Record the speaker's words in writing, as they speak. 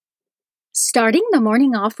Starting the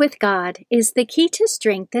morning off with God is the key to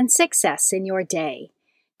strength and success in your day.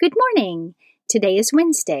 Good morning. Today is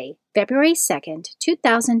Wednesday, February 2nd,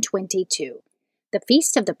 2022, the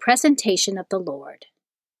Feast of the Presentation of the Lord.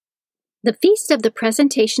 The Feast of the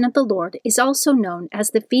Presentation of the Lord is also known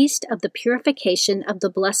as the Feast of the Purification of the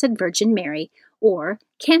Blessed Virgin Mary, or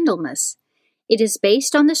Candlemas. It is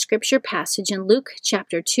based on the scripture passage in Luke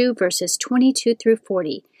chapter 2, verses 22 through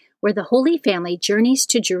 40, where the Holy Family journeys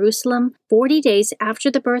to Jerusalem 40 days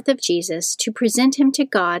after the birth of Jesus to present him to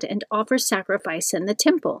God and offer sacrifice in the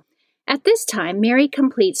temple. At this time, Mary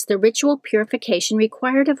completes the ritual purification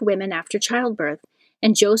required of women after childbirth,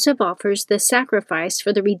 and Joseph offers the sacrifice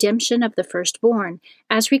for the redemption of the firstborn,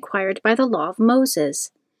 as required by the law of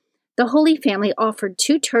Moses. The Holy Family offered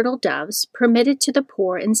 2 turtle doves, permitted to the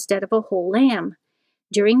poor instead of a whole lamb.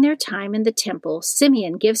 During their time in the temple,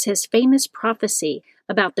 Simeon gives his famous prophecy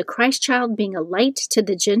about the Christ child being a light to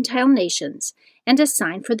the Gentile nations and a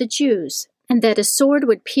sign for the Jews, and that a sword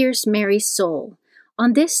would pierce Mary's soul.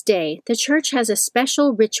 On this day, the Church has a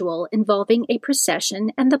special ritual involving a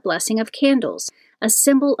procession and the blessing of candles, a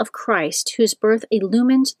symbol of Christ whose birth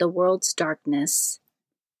illumined the world's darkness.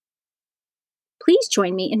 Please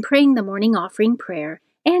join me in praying the morning offering prayer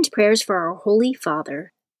and prayers for our Holy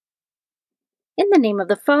Father. In the name of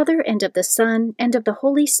the Father, and of the Son, and of the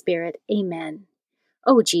Holy Spirit, Amen.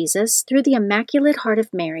 O Jesus, through the Immaculate Heart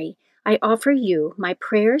of Mary, I offer you my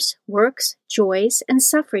prayers, works, joys, and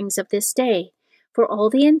sufferings of this day, for all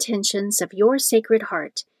the intentions of your Sacred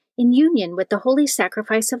Heart, in union with the holy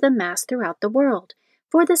sacrifice of the Mass throughout the world,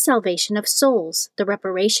 for the salvation of souls, the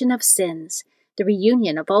reparation of sins, the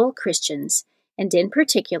reunion of all Christians, and in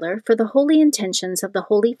particular for the holy intentions of the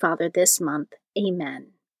Holy Father this month. Amen.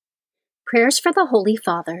 Prayers for the Holy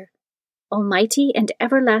Father. Almighty and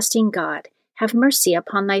everlasting God, have mercy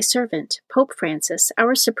upon thy servant, Pope Francis,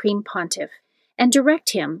 our Supreme Pontiff, and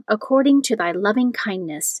direct him, according to thy loving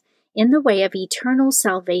kindness, in the way of eternal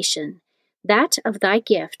salvation, that of thy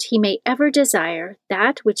gift he may ever desire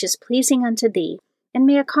that which is pleasing unto thee, and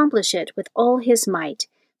may accomplish it with all his might,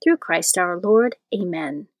 through Christ our Lord.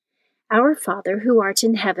 Amen. Our Father, who art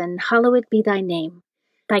in heaven, hallowed be thy name.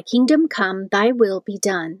 Thy kingdom come, thy will be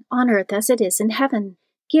done, on earth as it is in heaven.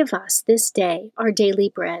 Give us this day our daily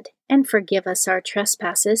bread, and forgive us our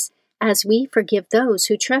trespasses, as we forgive those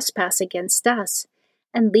who trespass against us.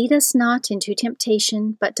 And lead us not into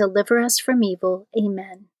temptation, but deliver us from evil.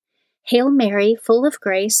 Amen. Hail Mary, full of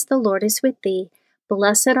grace, the Lord is with thee.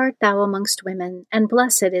 Blessed art thou amongst women, and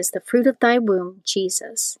blessed is the fruit of thy womb,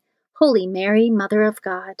 Jesus. Holy Mary, Mother of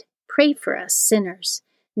God, pray for us sinners,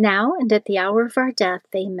 now and at the hour of our death.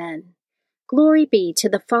 Amen. Glory be to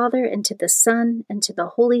the Father, and to the Son, and to the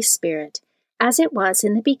Holy Spirit, as it was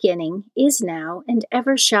in the beginning, is now, and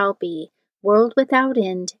ever shall be, world without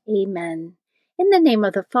end. Amen. In the name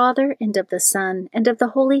of the Father, and of the Son, and of the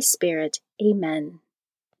Holy Spirit. Amen.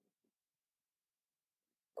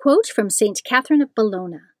 Quote from St. Catherine of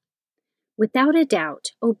Bologna. Without a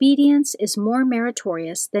doubt, obedience is more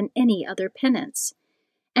meritorious than any other penance.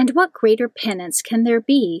 And what greater penance can there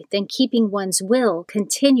be than keeping one's will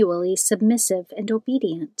continually submissive and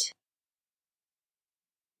obedient?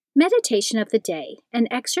 Meditation of the Day, an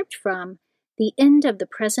excerpt from The End of the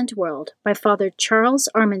Present World by Father Charles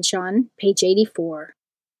Arminjon, page 84.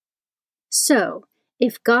 So,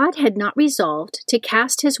 if God had not resolved to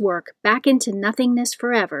cast his work back into nothingness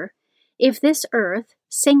forever, if this earth,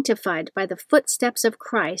 sanctified by the footsteps of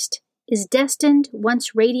Christ, is destined,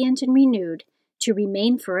 once radiant and renewed, to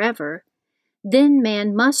remain forever, then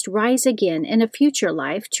man must rise again in a future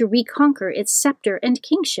life to reconquer its scepter and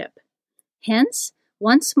kingship. Hence,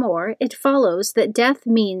 once more, it follows that death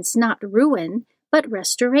means not ruin, but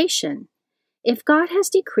restoration. If God has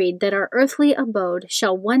decreed that our earthly abode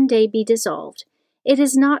shall one day be dissolved, it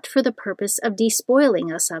is not for the purpose of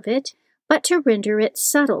despoiling us of it, but to render it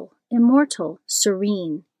subtle, immortal,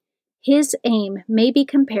 serene. His aim may be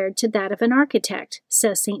compared to that of an architect,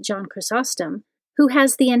 says St. John Chrysostom, who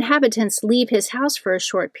has the inhabitants leave his house for a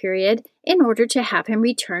short period in order to have him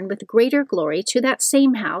return with greater glory to that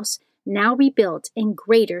same house, now rebuilt in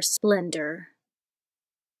greater splendor.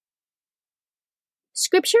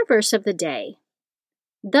 Scripture verse of the day.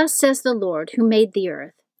 Thus says the Lord who made the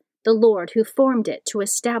earth, the Lord who formed it to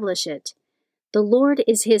establish it. The Lord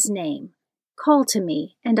is his name. Call to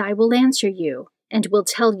me, and I will answer you, and will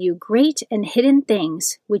tell you great and hidden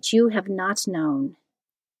things which you have not known.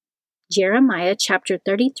 Jeremiah chapter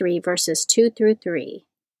 33, verses 2 through 3.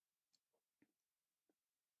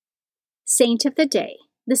 Saint of the Day.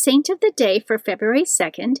 The saint of the day for February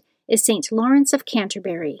 2nd is St. Lawrence of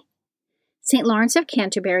Canterbury. St. Lawrence of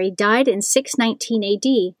Canterbury died in 619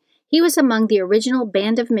 AD. He was among the original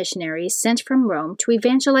band of missionaries sent from Rome to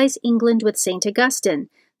evangelize England with St. Augustine,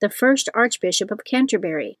 the first Archbishop of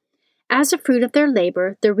Canterbury. As a fruit of their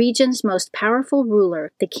labor, the region's most powerful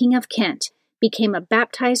ruler, the King of Kent, became a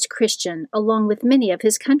baptized Christian along with many of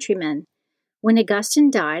his countrymen. When Augustine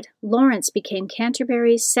died, Lawrence became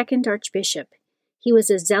Canterbury's second archbishop. He was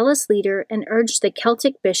a zealous leader and urged the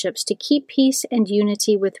Celtic bishops to keep peace and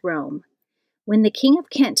unity with Rome. When the King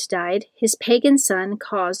of Kent died, his pagan son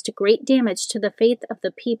caused great damage to the faith of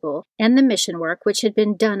the people and the mission work which had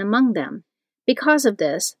been done among them. Because of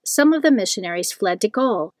this, some of the missionaries fled to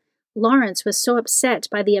Gaul. Lawrence was so upset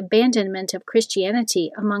by the abandonment of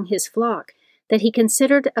Christianity among his flock that he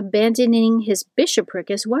considered abandoning his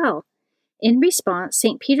bishopric as well. In response,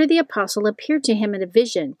 St. Peter the Apostle appeared to him in a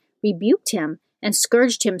vision, rebuked him, and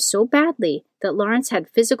scourged him so badly that Lawrence had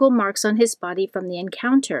physical marks on his body from the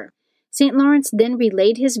encounter. St. Lawrence then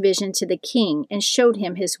relayed his vision to the king and showed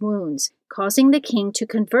him his wounds, causing the king to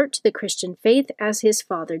convert to the Christian faith as his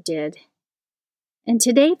father did. And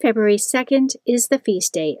today, February 2nd, is the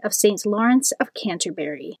feast day of St. Lawrence of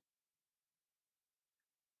Canterbury.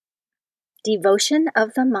 Devotion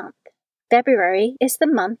of the Month. February is the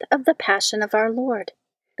month of the Passion of our Lord.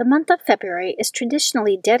 The month of February is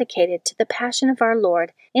traditionally dedicated to the Passion of our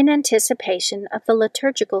Lord in anticipation of the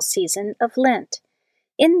liturgical season of Lent.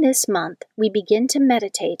 In this month, we begin to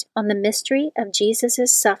meditate on the mystery of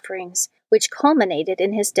Jesus' sufferings, which culminated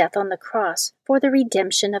in his death on the cross for the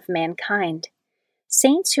redemption of mankind.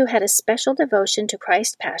 Saints who had a special devotion to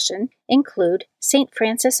Christ's Passion include St.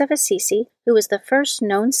 Francis of Assisi, who was the first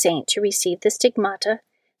known saint to receive the stigmata,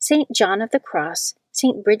 St. John of the Cross,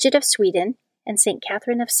 St. Bridget of Sweden, and St.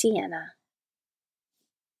 Catherine of Siena.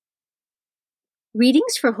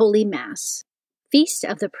 Readings for Holy Mass. Feast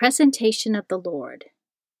of the Presentation of the Lord.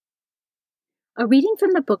 A reading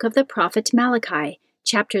from the book of the prophet Malachi,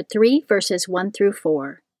 chapter 3, verses 1 through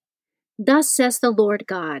 4. Thus says the Lord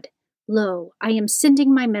God, Lo, I am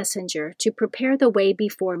sending my messenger to prepare the way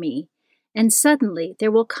before me. And suddenly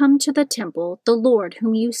there will come to the temple the Lord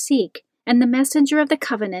whom you seek, and the messenger of the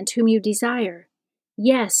covenant whom you desire.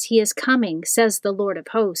 Yes, he is coming, says the Lord of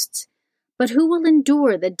hosts. But who will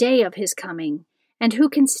endure the day of his coming? And who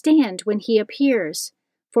can stand when he appears?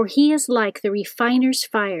 For he is like the refiner's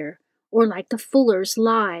fire, or like the fuller's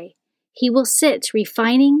lye. He will sit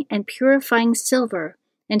refining and purifying silver,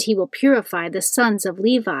 and he will purify the sons of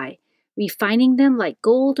Levi, refining them like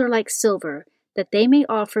gold or like silver, that they may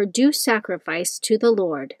offer due sacrifice to the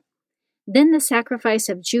Lord. Then the sacrifice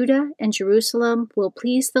of Judah and Jerusalem will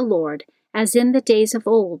please the Lord, as in the days of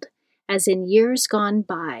old, as in years gone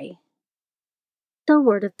by. The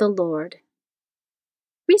Word of the Lord.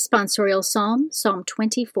 Responsorial Psalm, Psalm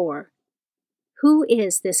 24. Who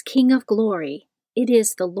is this King of glory? It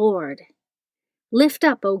is the Lord. Lift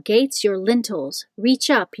up, O gates, your lintels, reach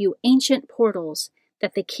up, you ancient portals,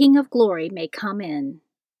 that the King of glory may come in.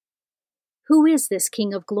 Who is this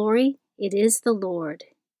King of glory? It is the Lord.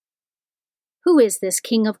 Who is this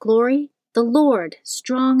King of glory? The Lord,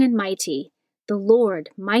 strong and mighty, the Lord,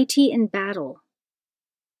 mighty in battle.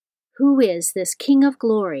 Who is this King of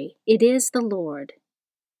glory? It is the Lord.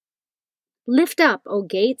 Lift up, O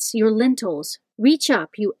gates, your lintels, reach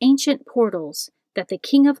up, you ancient portals, that the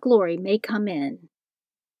King of glory may come in.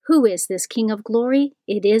 Who is this King of glory?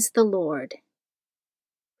 It is the Lord.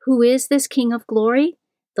 Who is this King of glory?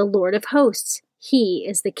 The Lord of hosts. He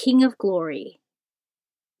is the King of glory.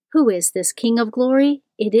 Who is this King of glory?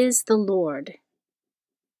 It is the Lord.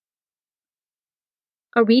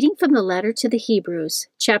 A reading from the letter to the Hebrews,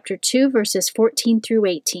 chapter 2, verses 14 through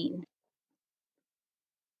 18.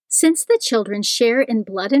 Since the children share in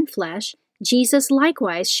blood and flesh, Jesus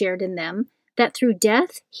likewise shared in them, that through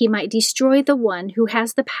death he might destroy the one who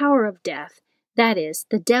has the power of death, that is,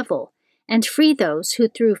 the devil, and free those who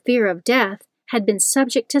through fear of death had been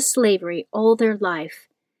subject to slavery all their life.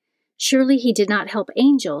 Surely he did not help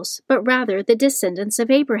angels, but rather the descendants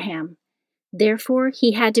of Abraham. Therefore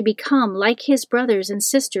he had to become like his brothers and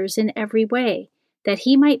sisters in every way, that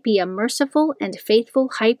he might be a merciful and faithful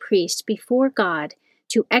high priest before God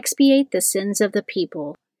to expiate the sins of the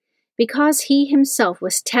people. Because he himself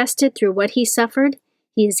was tested through what he suffered,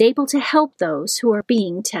 he is able to help those who are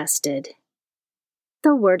being tested.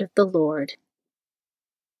 The Word of the Lord.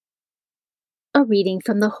 A reading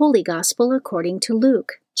from the Holy Gospel according to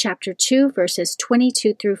Luke, chapter 2, verses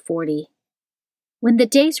 22 through 40. When the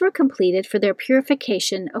days were completed for their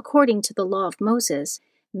purification according to the law of Moses,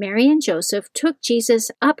 Mary and Joseph took Jesus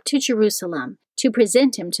up to Jerusalem to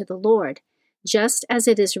present him to the Lord, just as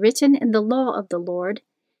it is written in the law of the Lord,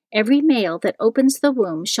 every male that opens the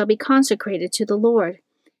womb shall be consecrated to the Lord,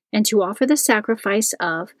 and to offer the sacrifice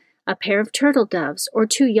of a pair of turtle doves or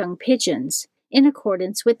 2 young pigeons, in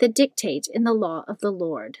accordance with the dictate in the law of the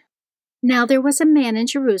Lord. Now there was a man in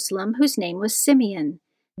Jerusalem whose name was Simeon.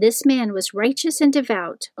 This man was righteous and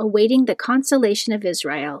devout, awaiting the consolation of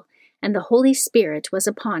Israel, and the Holy Spirit was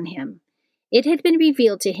upon him. It had been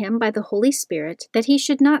revealed to him by the Holy Spirit that he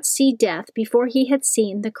should not see death before he had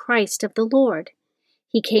seen the Christ of the Lord.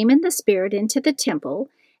 He came in the Spirit into the temple,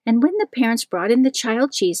 and when the parents brought in the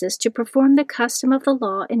child Jesus to perform the custom of the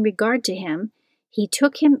law in regard to him, he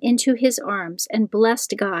took him into his arms and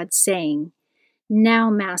blessed God, saying, "Now,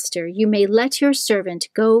 Master, you may let your servant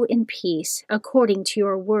go in peace, according to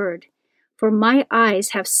your word. For my eyes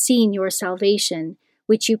have seen your salvation,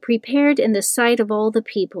 which you prepared in the sight of all the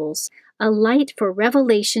peoples, a light for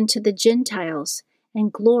revelation to the Gentiles,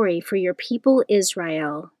 and glory for your people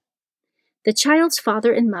Israel." The child's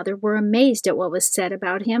father and mother were amazed at what was said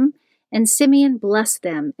about him, and Simeon blessed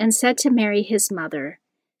them and said to Mary his mother,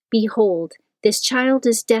 "Behold, this child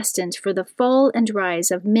is destined for the fall and rise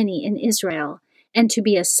of many in Israel, and to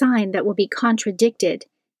be a sign that will be contradicted,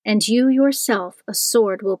 and you yourself a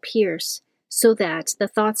sword will pierce, so that the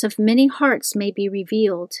thoughts of many hearts may be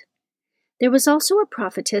revealed." There was also a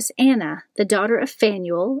prophetess Anna, the daughter of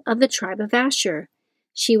Phanuel of the tribe of Asher.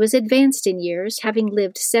 She was advanced in years, having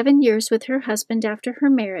lived 7 years with her husband after her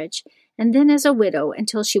marriage, and then as a widow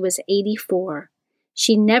until she was 84.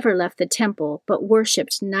 She never left the temple, but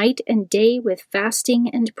worshipped night and day with fasting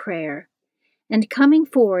and prayer. And coming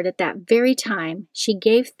forward at that very time, she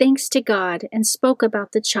gave thanks to God and spoke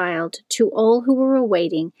about the child to all who were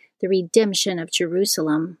awaiting the redemption of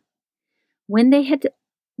Jerusalem. When they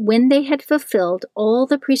had fulfilled all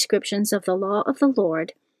the prescriptions of the law of the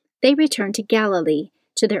Lord, they returned to Galilee,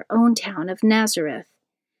 to their own town of Nazareth.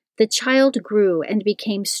 The child grew and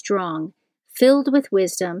became strong, filled with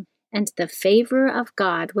wisdom, and the favor of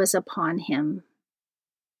God was upon him.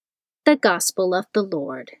 The Gospel of the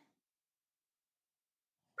Lord.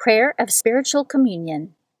 Prayer of Spiritual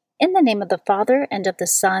Communion. In the name of the Father, and of the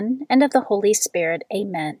Son, and of the Holy Spirit.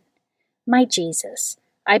 Amen. My Jesus,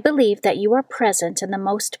 I believe that you are present in the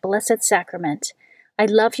most blessed sacrament. I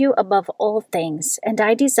love you above all things, and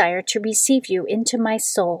I desire to receive you into my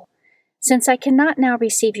soul. Since I cannot now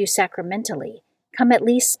receive you sacramentally, come at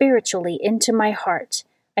least spiritually into my heart.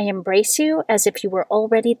 I embrace you as if you were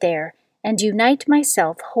already there, and unite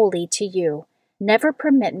myself wholly to you. Never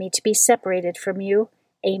permit me to be separated from you.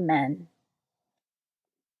 Amen.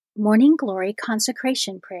 Morning Glory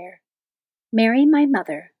Consecration Prayer. Mary, my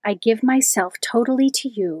mother, I give myself totally to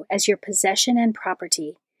you as your possession and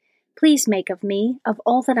property. Please make of me, of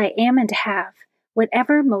all that I am and have,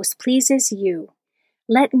 whatever most pleases you.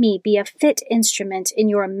 Let me be a fit instrument in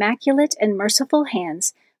your immaculate and merciful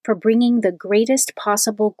hands for bringing the greatest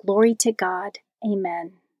possible glory to God.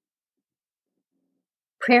 Amen.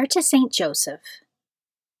 Prayer to Saint Joseph.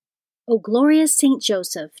 O glorious Saint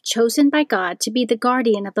Joseph, chosen by God to be the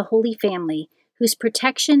guardian of the Holy Family, whose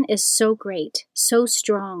protection is so great, so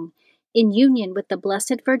strong, in union with the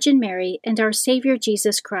Blessed Virgin Mary and our Savior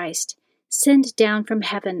Jesus Christ, send down from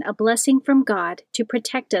heaven a blessing from God to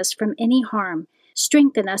protect us from any harm,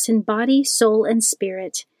 strengthen us in body, soul, and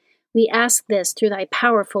spirit. We ask this through thy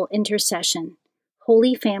powerful intercession.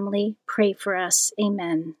 Holy Family, pray for us.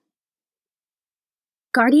 Amen.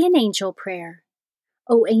 Guardian Angel Prayer.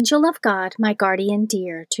 O angel of God, my guardian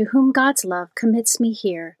dear, to whom God's love commits me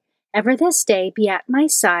here, ever this day be at my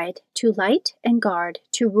side, to light and guard,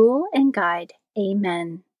 to rule and guide.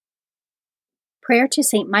 Amen. Prayer to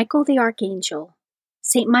Saint Michael the Archangel.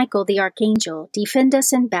 Saint Michael the Archangel, defend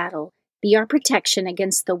us in battle, be our protection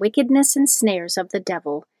against the wickedness and snares of the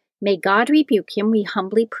devil. May God rebuke him, we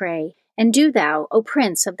humbly pray, and do thou, O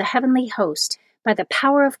Prince of the heavenly host, by the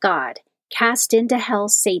power of God, cast into hell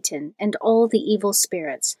Satan and all the evil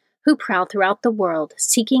spirits who prowl throughout the world,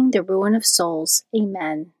 seeking the ruin of souls.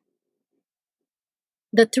 Amen.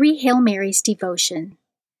 The Three Hail Marys Devotion.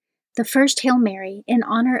 The first Hail Mary, in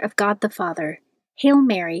honor of God the Father. Hail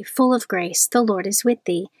Mary, full of grace, the Lord is with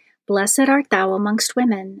thee. Blessed art thou amongst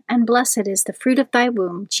women, and blessed is the fruit of thy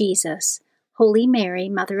womb, Jesus. Holy Mary,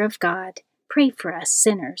 Mother of God, pray for us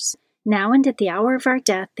sinners, now and at the hour of our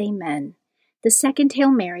death. Amen. The second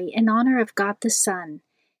Hail Mary, in honor of God the Son.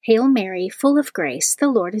 Hail Mary, full of grace, the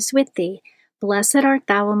Lord is with thee. Blessed art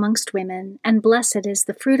thou amongst women, and blessed is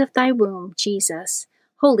the fruit of thy womb, Jesus.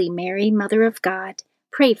 Holy Mary, Mother of God,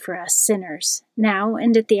 pray for us sinners, now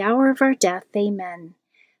and at the hour of our death. Amen.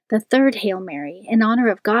 The third Hail Mary, in honor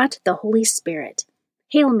of God the Holy Spirit.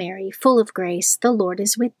 Hail Mary, full of grace, the Lord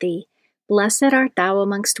is with thee. Blessed art thou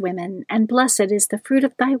amongst women, and blessed is the fruit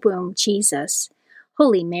of thy womb, Jesus.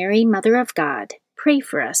 Holy Mary, Mother of God, pray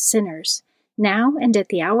for us sinners, now and at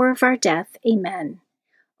the hour of our death. Amen.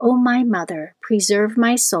 O my Mother, preserve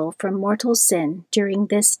my soul from mortal sin during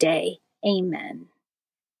this day. Amen.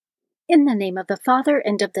 In the name of the Father,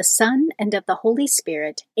 and of the Son, and of the Holy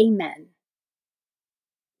Spirit. Amen.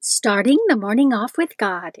 Starting the morning off with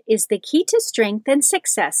God is the key to strength and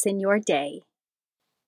success in your day.